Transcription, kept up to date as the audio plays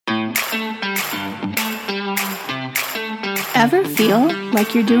Ever feel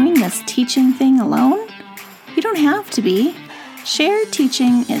like you're doing this teaching thing alone? You don't have to be. Shared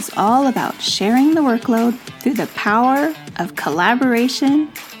teaching is all about sharing the workload through the power of collaboration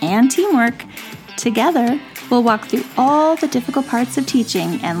and teamwork. Together, we'll walk through all the difficult parts of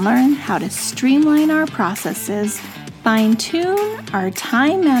teaching and learn how to streamline our processes, fine-tune our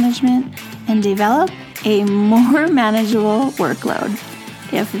time management, and develop a more manageable workload.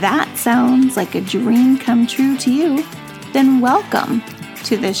 If that sounds like a dream come true to you, then welcome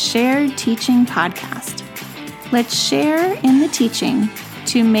to the Shared Teaching Podcast. Let's share in the teaching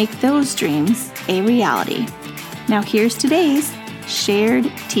to make those dreams a reality. Now here's today's Shared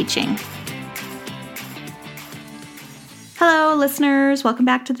Teaching. Hello, listeners. Welcome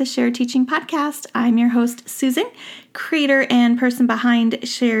back to the Shared Teaching Podcast. I'm your host, Susan, creator and person behind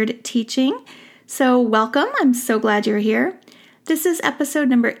Shared Teaching. So welcome. I'm so glad you're here. This is episode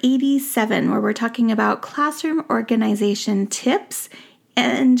number 87, where we're talking about classroom organization tips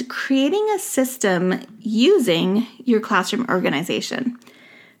and creating a system using your classroom organization.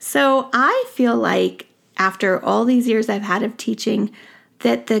 So I feel like after all these years I've had of teaching,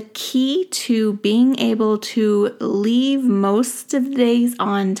 that the key to being able to leave most of the days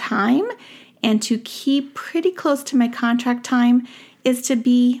on time and to keep pretty close to my contract time is to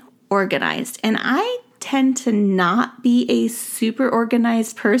be organized. And I tend to not be a super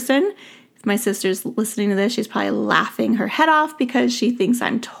organized person. If my sister's listening to this, she's probably laughing her head off because she thinks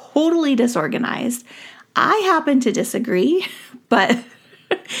I'm totally disorganized. I happen to disagree, but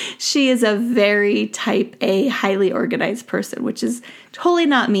she is a very type A, highly organized person, which is totally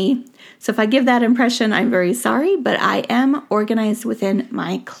not me. So if I give that impression, I'm very sorry, but I am organized within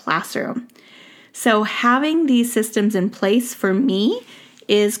my classroom. So having these systems in place for me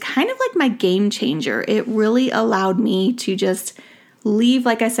is kind of like my game changer. It really allowed me to just leave,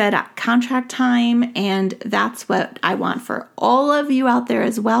 like I said, at contract time, and that's what I want for all of you out there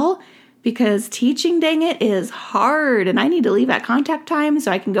as well, because teaching, dang it, is hard, and I need to leave at contract time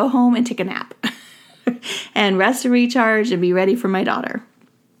so I can go home and take a nap and rest and recharge and be ready for my daughter.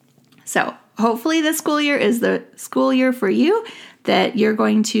 So hopefully this school year is the school year for you, that you're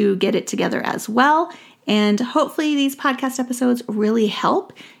going to get it together as well. And hopefully these podcast episodes really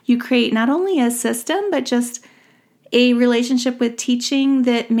help you create not only a system, but just a relationship with teaching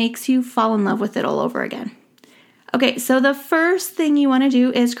that makes you fall in love with it all over again. Okay, so the first thing you want to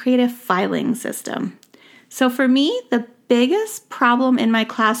do is create a filing system. So for me, the biggest problem in my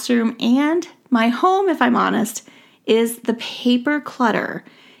classroom and my home, if I'm honest, is the paper clutter.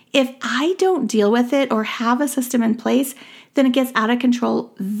 If I don't deal with it or have a system in place, then it gets out of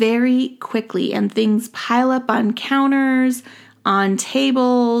control very quickly and things pile up on counters, on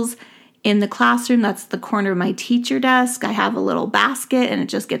tables. In the classroom, that's the corner of my teacher desk. I have a little basket and it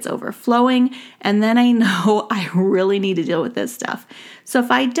just gets overflowing. And then I know I really need to deal with this stuff. So if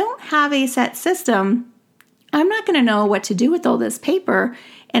I don't have a set system, I'm not going to know what to do with all this paper.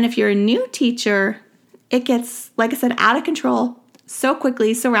 And if you're a new teacher, it gets, like I said, out of control so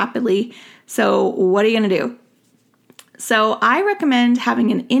quickly, so rapidly. So what are you going to do? So I recommend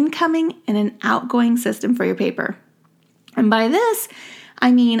having an incoming and an outgoing system for your paper. And by this,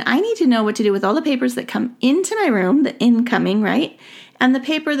 I mean I need to know what to do with all the papers that come into my room, the incoming, right? And the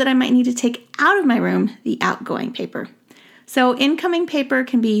paper that I might need to take out of my room, the outgoing paper. So incoming paper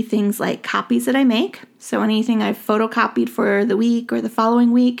can be things like copies that I make. So anything I've photocopied for the week or the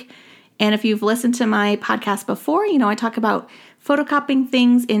following week. And if you've listened to my podcast before, you know I talk about photocopying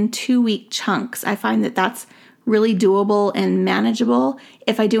things in 2-week chunks. I find that that's really doable and manageable.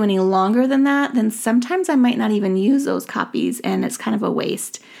 If I do any longer than that, then sometimes I might not even use those copies and it's kind of a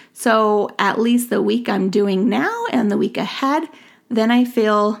waste. So at least the week I'm doing now and the week ahead, then I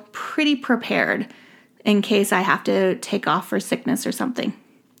feel pretty prepared in case I have to take off for sickness or something.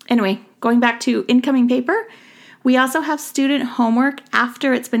 Anyway, going back to incoming paper, we also have student homework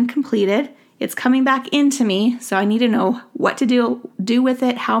after it's been completed. It's coming back into me, so I need to know what to do with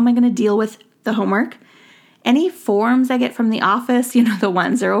it. How am I going to deal with the homework? Any forms I get from the office, you know, the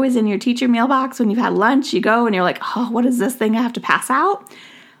ones that are always in your teacher mailbox when you've had lunch, you go and you're like, oh, what is this thing I have to pass out?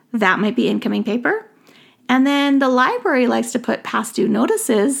 That might be incoming paper. And then the library likes to put past due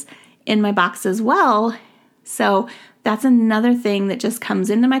notices in my box as well. So that's another thing that just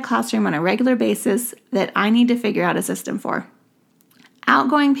comes into my classroom on a regular basis that I need to figure out a system for.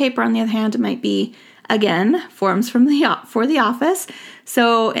 Outgoing paper, on the other hand, might be, again, forms for the office.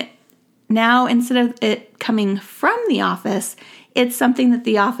 So now, instead of it coming from the office, it's something that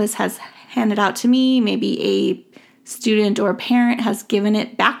the office has handed out to me. Maybe a student or parent has given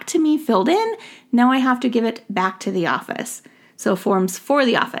it back to me, filled in. Now I have to give it back to the office. So forms for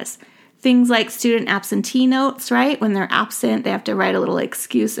the office. Things like student absentee notes, right? When they're absent, they have to write a little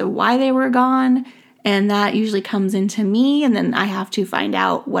excuse of why they were gone. And that usually comes into me, and then I have to find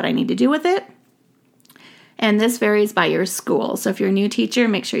out what I need to do with it. And this varies by your school. So if you're a new teacher,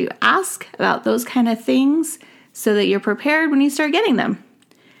 make sure you ask about those kind of things so that you're prepared when you start getting them.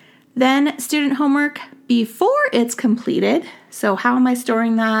 Then student homework before it's completed. So how am I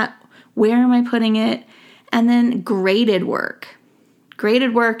storing that? Where am I putting it? And then graded work.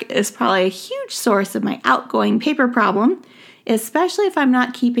 Graded work is probably a huge source of my outgoing paper problem, especially if I'm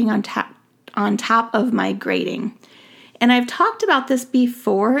not keeping on top of my grading. And I've talked about this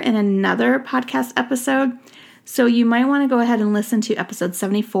before in another podcast episode, so you might want to go ahead and listen to episode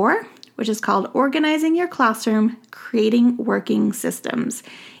 74, which is called Organizing Your Classroom, Creating Working Systems.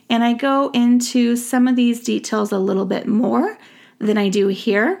 And I go into some of these details a little bit more than I do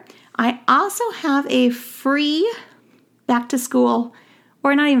here. I also have a free back to school,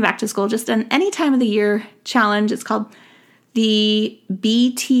 or not even back to school, just an any time of the year challenge. It's called the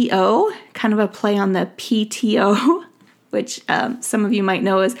BTO, kind of a play on the PTO, which some of you might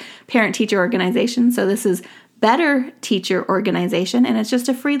know as Parent Teacher Organization. So this is Better Teacher Organization, and it's just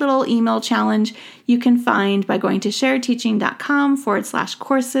a free little email challenge you can find by going to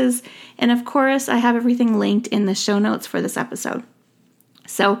sharedteaching.com/courses. And of course, I have everything linked in the show notes for this episode.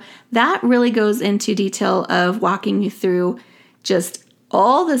 So that really goes into detail of walking you through just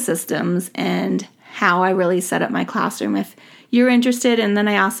all the systems and how I really set up my classroom if you're interested. And then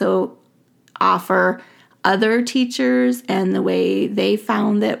I also offer other teachers and the way they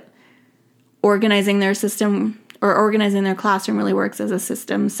found that organizing their system or organizing their classroom really works as a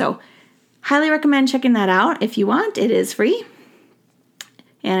system. So highly recommend checking that out if you want. It is free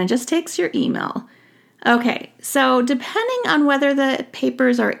and it just takes your email. Okay, so depending on whether the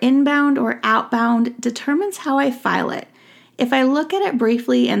papers are inbound or outbound determines how I file it. If I look at it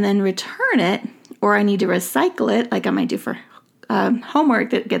briefly and then return it, or I need to recycle it, like I might do for homework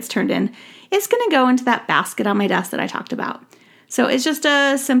that gets turned in, it's going to go into that basket on my desk that I talked about. So it's just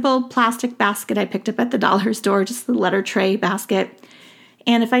a simple plastic basket I picked up at the dollar store, just the letter tray basket.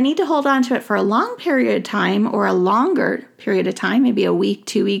 And if I need to hold on to it for a long period of time or a longer period of time, maybe a week,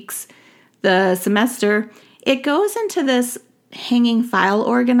 2 weeks, the semester, it goes into this hanging file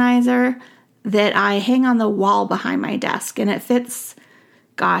organizer that I hang on the wall behind my desk. And it fits,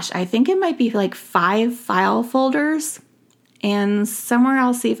 I think it might be like 5 file folders. And somewhere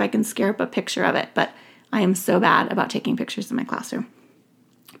I'll see if I can scare up a picture of it. But I am so bad about taking pictures in my classroom.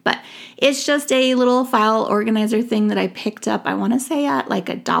 But it's just a little file organizer thing that I picked up, I want to say at like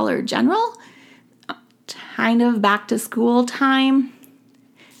a Dollar General, kind of back to school time.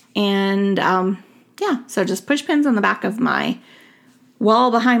 And so just push pins on the back of my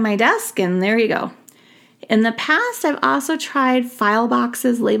wall behind my desk, and there you go. In the past, I've also tried file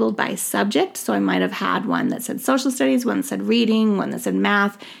boxes labeled by subject. So I might have had one that said social studies, one that said reading, one that said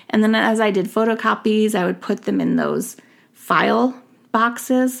math. And then as I did photocopies, I would put them in those file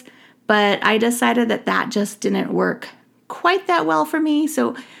boxes. But I decided that just didn't work quite that well for me.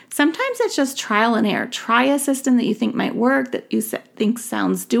 So sometimes it's just trial and error. Try a system that you think might work, that you think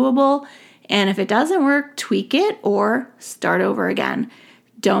sounds doable. And if it doesn't work, tweak it or start over again.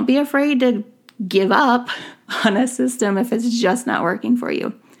 Don't be afraid to give up on a system if it's just not working for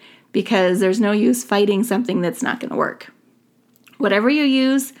you, because there's no use fighting something that's not going to work. Whatever you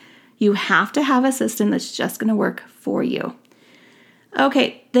use, you have to have a system that's just going to work for you.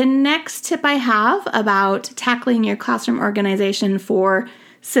 Okay, the next tip I have about tackling your classroom organization for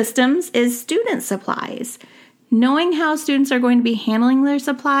systems is student supplies. Knowing how students are going to be handling their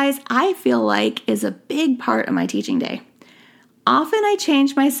supplies, I feel like, is a big part of my teaching day. Often I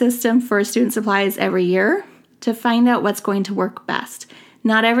change my system for student supplies every year to find out what's going to work best.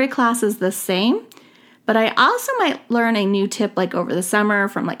 Not every class is the same, but I also might learn a new tip like over the summer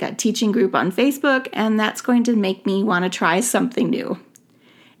from like a teaching group on Facebook, and that's going to make me want to try something new.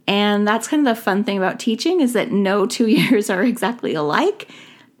 And that's kind of the fun thing about teaching, is that no 2 years are exactly alike,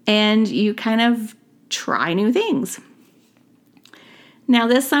 and you kind of try new things. Now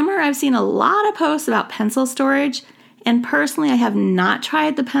this summer I've seen a lot of posts about pencil storage. And personally, I have not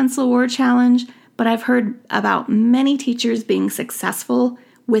tried the Pencil War Challenge, but I've heard about many teachers being successful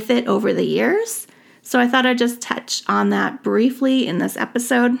with it over the years. So I thought I'd just touch on that briefly in this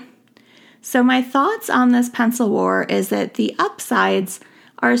episode. So my thoughts on this Pencil War is that the upsides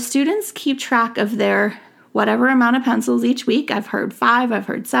are students keep track of their whatever amount of pencils each week. I've heard 5, I've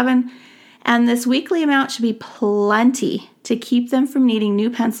heard 7. And this weekly amount should be plenty to keep them from needing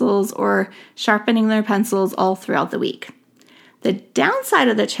new pencils or sharpening their pencils all throughout the week. The downside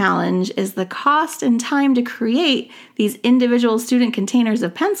of the challenge is the cost and time to create these individual student containers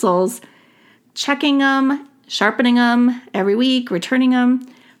of pencils checking them, sharpening them every week, returning them.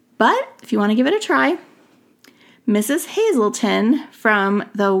 But if you want to give it a try, Mrs. Hazelton from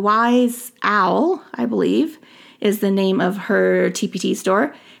the Wise Owl, I believe, is the name of her TPT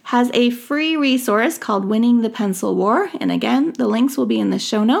store, has a free resource called Winning the Pencil War. And again, the links will be in the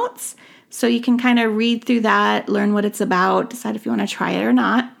show notes. So you can kind of read through that, learn what it's about, decide if you want to try it or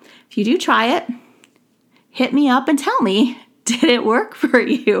not. If you do try it, hit me up and tell me, did it work for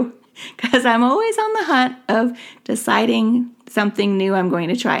you? Because I'm always on the hunt of deciding something new I'm going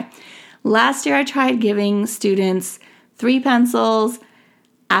to try. Last year, I tried giving students 3 pencils,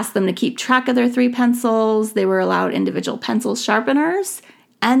 asked them to keep track of their 3 pencils. They were allowed individual pencil sharpeners,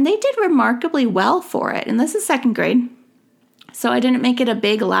 and they did remarkably well for it. And this is 2nd grade. So I didn't make it a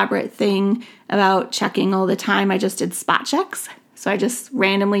big elaborate thing about checking all the time. I just did spot checks. So I just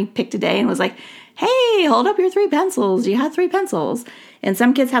randomly picked a day and was like, hey, hold up your 3 pencils. You had 3 pencils. And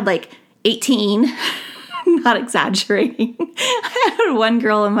some kids had like 18. Not exaggerating. I had one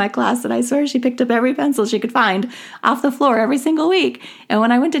girl in my class that I swear she picked up every pencil she could find off the floor every single week. And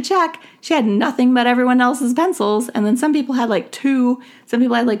when I went to check, she had nothing but everyone else's pencils. And then some people had like 2, some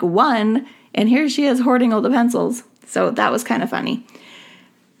people had like 1. And here she is hoarding all the pencils. So that was kind of funny.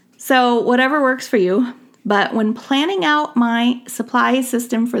 So whatever works for you. But when planning out my supply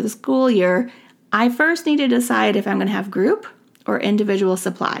system for the school year, I first need to decide if I'm going to have group or individual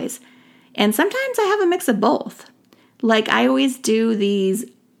supplies. And sometimes I have a mix of both. Like I always do these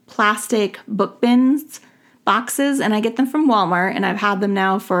plastic book bins boxes, and I get them from Walmart, and I've had them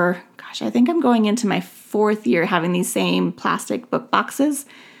now for, I think I'm going into my 4th year having these same plastic book boxes.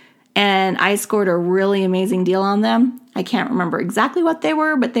 And I scored a really amazing deal on them. I can't remember exactly what they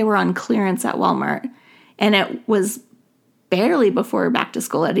were, but they were on clearance at Walmart. And it was barely before back to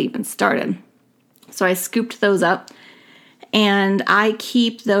school had even started. So I scooped those up, and I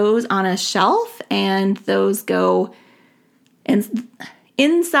keep those on a shelf, and those go, and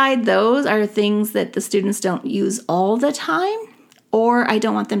inside those are things that the students don't use all the time, or I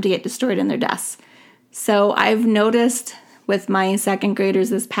don't want them to get destroyed in their desks. So I've noticed with my 2nd graders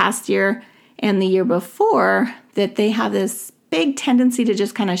this past year and the year before that they have this big tendency to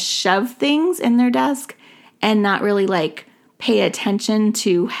just kind of shove things in their desk and not really like pay attention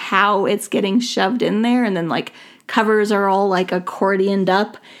to how it's getting shoved in there. And then like covers are all like accordioned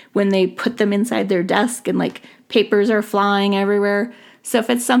up when they put them inside their desk, and like papers are flying everywhere. So if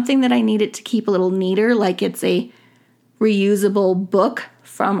it's something that I need it to keep a little neater, like it's a reusable book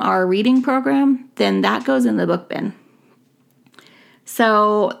from our reading program, then that goes in the book bin.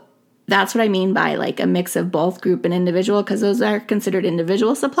 So that's what I mean by like a mix of both group and individual, because those are considered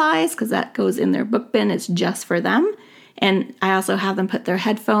individual supplies because that goes in their book bin. It's just for them. And I also have them put their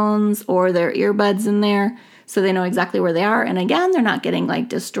headphones or their earbuds in there so they know exactly where they are. And again, they're not getting like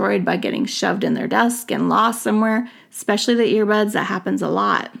destroyed by getting shoved in their desk and lost somewhere, especially the earbuds. That happens a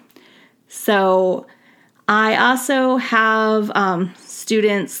lot. So I also have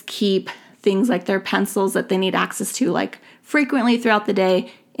students keep things like their pencils that they need access to like frequently throughout the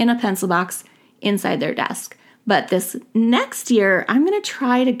day in a pencil box inside their desk. But this next year, I'm going to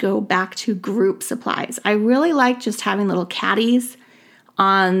try to go back to group supplies. I really like just having little caddies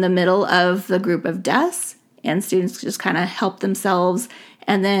on the middle of the group of desks, and students just kind of help themselves.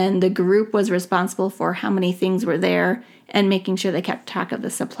 And then the group was responsible for how many things were there and making sure they kept track of the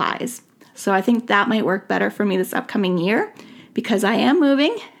supplies. So I think that might work better for me this upcoming year because I am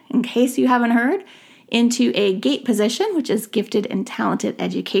moving, in case you haven't heard, into a GATE position, which is Gifted and Talented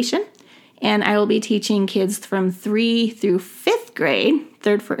Education. And I will be teaching kids from 3 through 5th grade,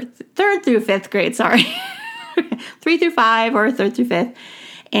 third through 5th grade, 3 through 5 or 3rd through 5th.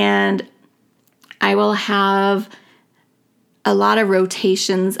 And I will have a lot of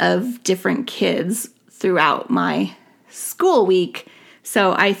rotations of different kids throughout my school week.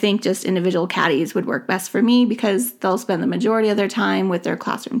 So I think just individual caddies would work best for me because they'll spend the majority of their time with their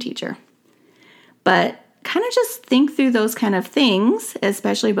classroom teacher. But kind of just think through those kind of things,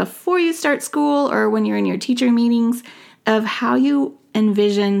 especially before you start school or when you're in your teacher meetings, of how you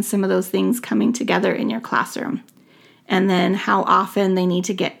envision some of those things coming together in your classroom. And then how often they need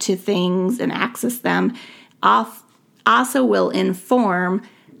to get to things and access them also will inform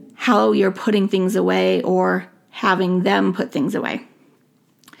how you're putting things away or having them put things away.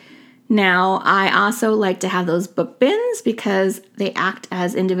 Now, I also like to have those book bins because they act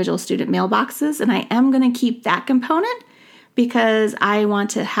as individual student mailboxes, and I am going to keep that component because I want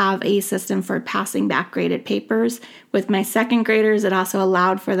to have a system for passing back graded papers. With my 2nd graders, it also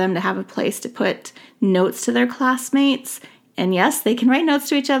allowed for them to have a place to put notes to their classmates. And yes, they can write notes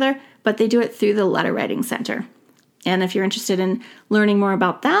to each other, but they do it through the letter writing center. And if you're interested in learning more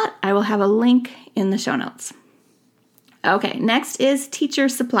about that, I will have a link in the show notes. Okay, next is teacher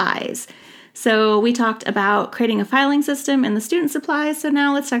supplies. So we talked about creating a filing system and the student supplies, so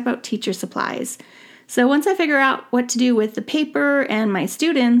now let's talk about teacher supplies. So once I figure out what to do with the paper and my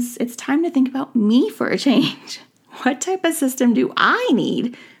students, it's time to think about me for a change. What type of system do I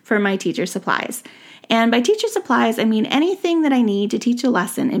need for my teacher supplies? And by teacher supplies, I mean anything that I need to teach a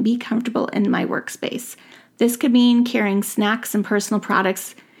lesson and be comfortable in my workspace. This could mean carrying snacks and personal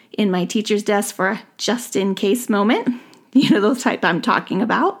products in my teacher's desk for a just-in-case moment. You know, those type I'm talking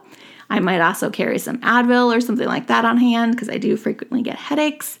about. I might also carry some Advil or something like that on hand because I do frequently get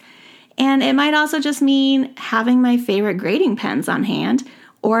headaches. And it might also just mean having my favorite grading pens on hand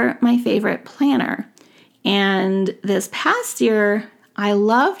or my favorite planner. And this past year, I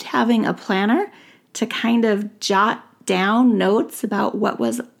loved having a planner to kind of jot down notes about what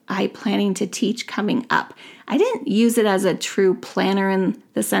was I planning to teach coming up. I didn't use it as a true planner in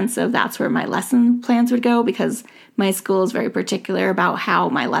the sense of that's where my lesson plans would go because my school is very particular about how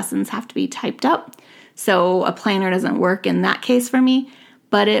my lessons have to be typed up. So a planner doesn't work in that case for me,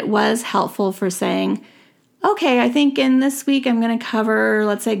 but it was helpful for saying, okay, I think in this week I'm going to cover,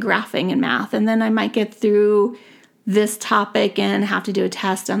 let's say, graphing in math, and then I might get through this topic and have to do a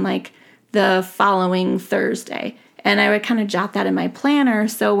test on like the following Thursday. And I would kind of jot that in my planner.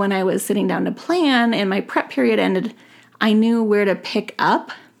 So when I was sitting down to plan and my prep period ended, I knew where to pick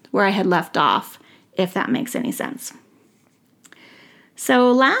up where I had left off, if that makes any sense.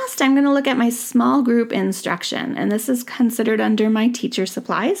 So last, I'm going to look at my small group instruction, and this is considered under my teacher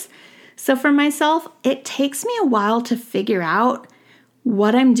supplies. So for myself, it takes me a while to figure out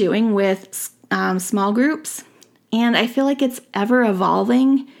what I'm doing with small groups, and I feel like it's ever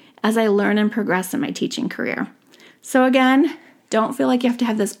evolving as I learn and progress in my teaching career. So again, don't feel like you have to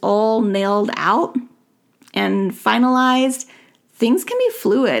have this all nailed out and finalized. Things can be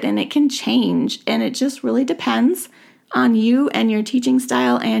fluid and it can change, and it just really depends on you and your teaching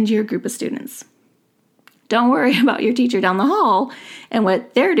style and your group of students. Don't worry about your teacher down the hall and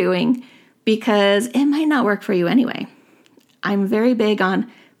what they're doing because it might not work for you anyway. I'm very big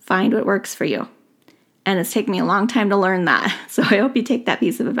on find what works for you. And it's taken me a long time to learn that. So I hope you take that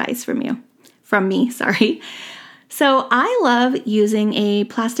piece of advice from me. So I love using a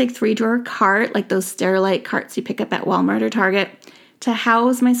plastic 3-drawer cart, like those Sterilite carts you pick up at Walmart or Target, to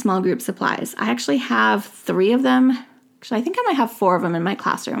house my small group supplies. I actually have 3 of them. Actually, I think I might have 4 of them in my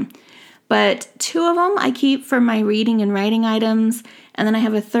classroom. But 2 of them I keep for my reading and writing items, and then I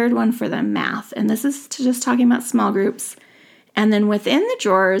have a 3rd one for the math. And this is just talking about small groups. And then within the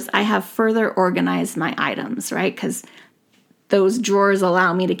drawers, I have further organized my items, right? Because those drawers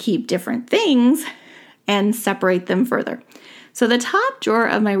allow me to keep different things and separate them further. So the top drawer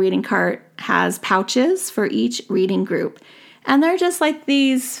of my reading cart has pouches for each reading group. And they're just like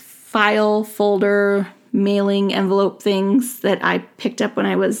these file folder mailing envelope things that I picked up when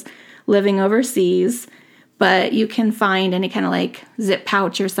I was living overseas. But you can find any kind of like zip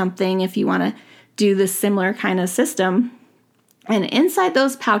pouch or something if you want to do this similar kind of system. And inside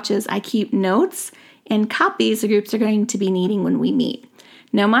those pouches, I keep notes and copies the groups are going to be needing when we meet.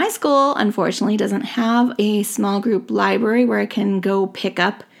 Now, my school, unfortunately, doesn't have a small group library where I can go pick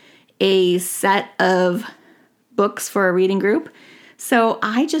up a set of books for a reading group. So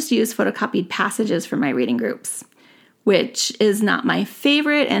I just use photocopied passages for my reading groups, which is not my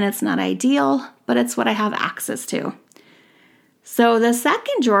favorite and it's not ideal, but it's what I have access to. So the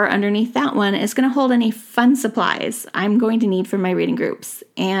second drawer underneath that one is going to hold any fun supplies I'm going to need for my reading groups.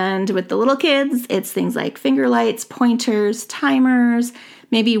 And with the little kids, it's things like finger lights, pointers, timers,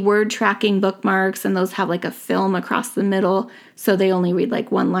 maybe word tracking bookmarks, and those have like a film across the middle so they only read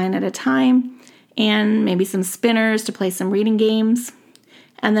like one line at a time, and maybe some spinners to play some reading games.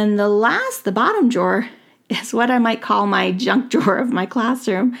 And then the bottom drawer is what I might call my junk drawer of my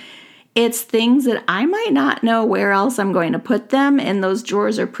classroom. It's things that I might not know where else I'm going to put them, and those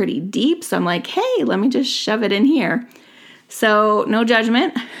drawers are pretty deep, so I'm like, hey, let me just shove it in here. So no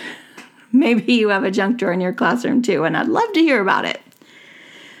judgment. Maybe you have a junk drawer in your classroom too, and I'd love to hear about it.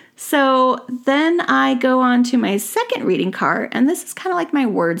 So then I go on to my second reading cart, and this is kind of like my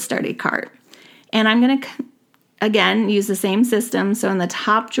word study cart. And I'm going to, again, use the same system. So in the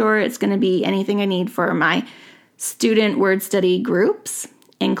top drawer, it's going to be anything I need for my student word study groups,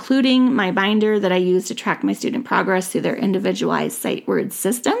 including my binder that I use to track my student progress through their individualized sight word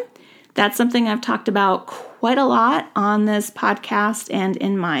system. That's something I've talked about quite a lot on this podcast and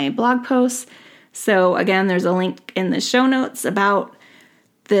in my blog posts. So again, there's a link in the show notes about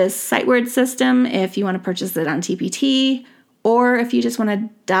this sight word system if you want to purchase it on TPT, Or if you just want to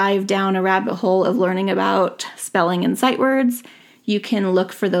dive down a rabbit hole of learning about spelling and sight words, you can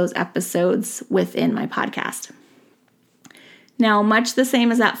look for those episodes within my podcast. Now, much the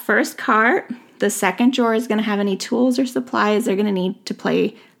same as that first cart, the second drawer is going to have any tools or supplies they're going to need to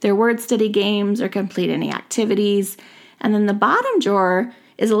play their word study games or complete any activities. And then the bottom drawer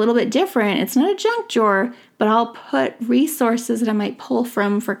is a little bit different. It's not a junk drawer, but I'll put resources that I might pull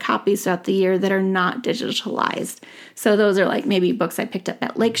from for copies throughout the year that are not digitalized. So those are like maybe books I picked up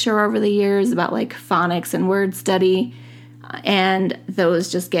at Lakeshore over the years about like phonics and word study. And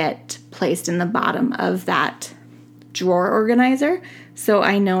those just get placed in the bottom of that drawer organizer, so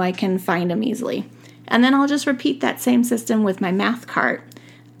I know I can find them easily. And then I'll just repeat that same system with my math cart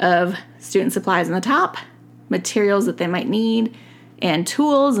of student supplies on the top, materials that they might need, and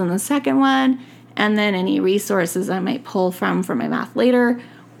tools in the second one, and then any resources I might pull from for my math later.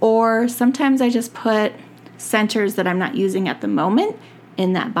 Or sometimes I just put centers that I'm not using at the moment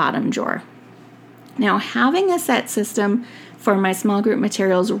in that bottom drawer. Now, having a set system for my small group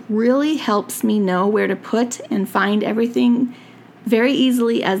materials really helps me know where to put and find everything very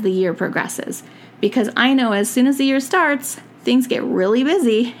easily as the year progresses. Because I know as soon as the year starts, things get really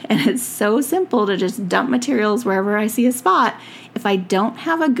busy, and it's so simple to just dump materials wherever I see a spot if I don't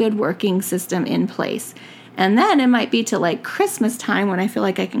have a good working system in place. And then it might be to like Christmas time when I feel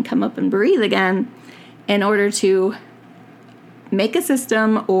like I can come up and breathe again in order to make a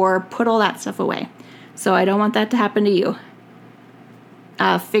system or put all that stuff away. So I don't want that to happen to you.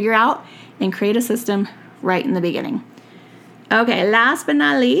 Figure out and create a system right in the beginning. Okay, last but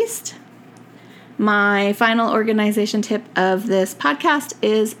not least, my final organization tip of this podcast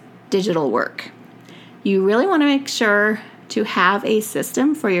is digital work. You really want to make sure to have a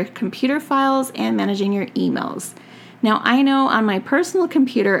system for your computer files and managing your emails. Now, I know on my personal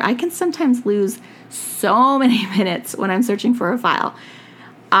computer, I can sometimes lose so many minutes when I'm searching for a file.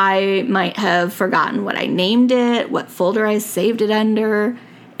 I might have forgotten what I named it, what folder I saved it under,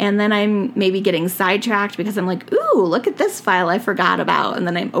 and then I'm maybe getting sidetracked because I'm like, ooh, look at this file I forgot about. And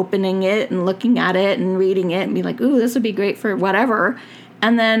then I'm opening it and looking at it and reading it and be like, ooh, this would be great for whatever.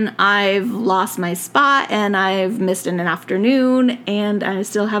 And then I've lost my spot and I've missed an afternoon and I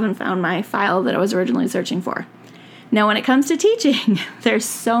still haven't found my file that I was originally searching for. Now, when it comes to teaching, there's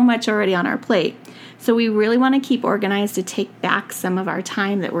so much already on our plate. So we really want to keep organized to take back some of our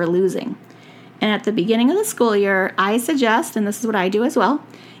time that we're losing. And at the beginning of the school year, I suggest, and this is what I do as well,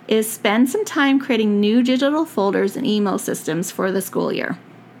 is spend some time creating new digital folders and email systems for the school year.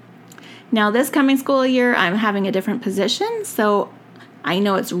 Now, this coming school year, I'm having a different position, so I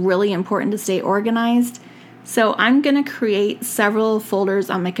know it's really important to stay organized. So I'm going to create several folders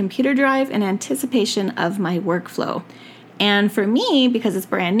on my computer drive in anticipation of my workflow. And for me, because it's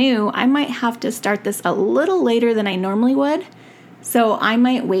brand new, I might have to start this a little later than I normally would. So I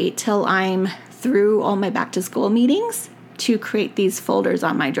might wait till I'm through all my back to school meetings to create these folders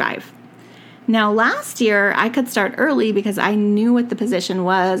on my drive. Now, last year, I could start early because I knew what the position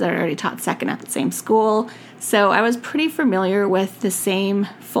was. I already taught second at the same school. So I was pretty familiar with the same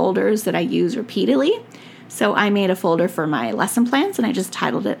folders that I use repeatedly. So I made a folder for my lesson plans, and I just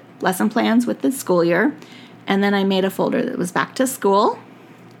titled it Lesson Plans with the School Year. And then I made a folder that was back to school.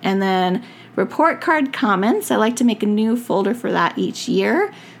 And then report card comments, I like to make a new folder for that each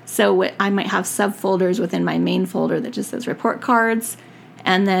year. So I might have subfolders within my main folder that just says report cards.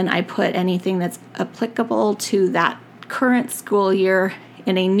 And then I put anything that's applicable to that current school year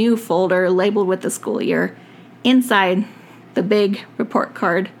in a new folder labeled with the school year inside the big report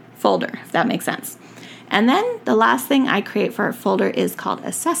card folder, if that makes sense. And then the last thing I create for our folder is called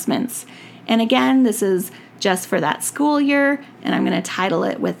assessments. And again, this is just for that school year, and I'm going to title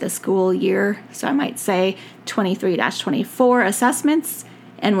it with the school year. So I might say 23-24 assessments,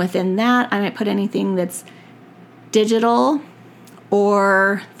 and within that, I might put anything that's digital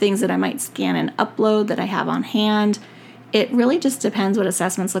or things that I might scan and upload that I have on hand. It really just depends what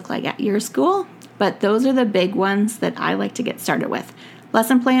assessments look like at your school, but those are the big ones that I like to get started with.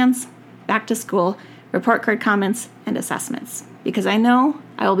 Lesson plans, back to school, report card comments, and assessments, because I know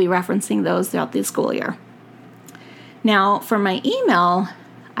I will be referencing those throughout the school year. Now, for my email,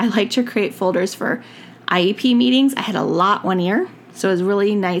 I like to create folders for IEP meetings. I had a lot one year, so it was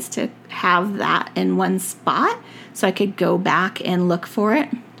really nice to have that in one spot so I could go back and look for it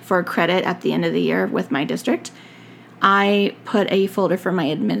for credit at the end of the year with my district. I put a folder for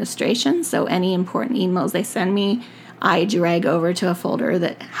my administration, so any important emails they send me, I drag over to a folder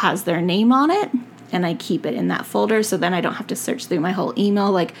that has their name on it, and I keep it in that folder, so then I don't have to search through my whole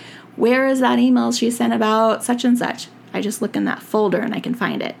email like, where is that email she sent about such and such? I just look in that folder and I can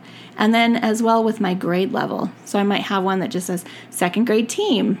find it. And then as well with my grade level. So I might have one that just says second grade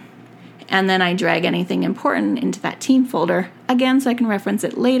team. And then I drag anything important into that team folder again so I can reference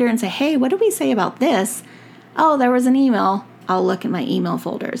it later and say, hey, what did we say about this? Oh, there was an email. I'll look at my email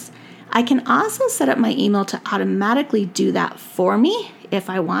folders. I can also set up my email to automatically do that for me if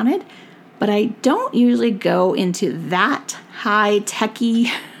I wanted, but I don't usually go into that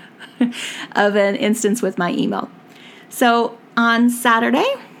high-techy of an instance with my email. So on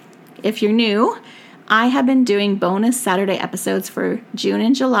Saturday, if you're new, I have been doing bonus Saturday episodes for June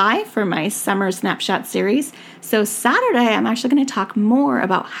and July for my Summer Snapshot series. So Saturday, I'm actually going to talk more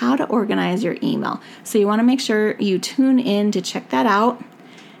about how to organize your email. So you want to make sure you tune in to check that out.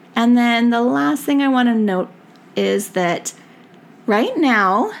 And then the last thing I want to note is that right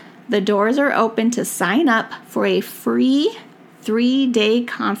now, the doors are open to sign up for a free 3-day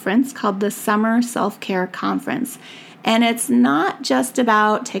conference called the Summer Self-Care Conference. And it's not just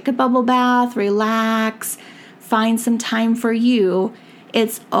about take a bubble bath, relax, find some time for you.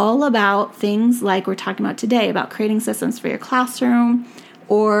 It's all about things like we're talking about today, about creating systems for your classroom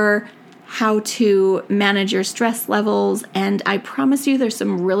or how to manage your stress levels. And I promise you there's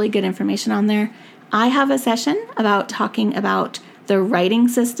some really good information on there. I have a session about talking about the writing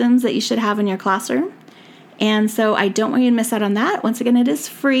systems that you should have in your classroom. And so I don't want you to miss out on that. Once again, it is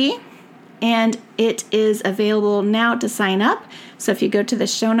free and it is available now to sign up. So if you go to the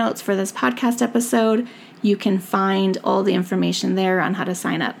show notes for this podcast episode, you can find all the information there on how to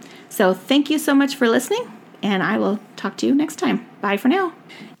sign up. So thank you so much for listening, and I will talk to you next time. Bye for now.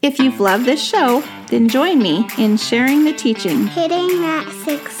 If you've loved this show, then join me in sharing the teaching, hitting that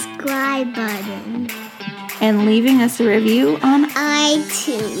subscribe button, and leaving us a review on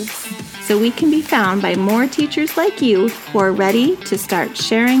iTunes, so we can be found by more teachers like you who are ready to start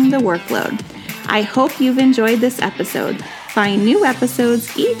sharing the workload. I hope you've enjoyed this episode. Find new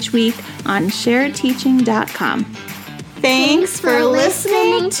episodes each week on sharedteaching.com. Thanks for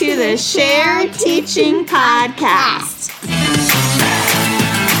listening to the Shared Teaching Podcast.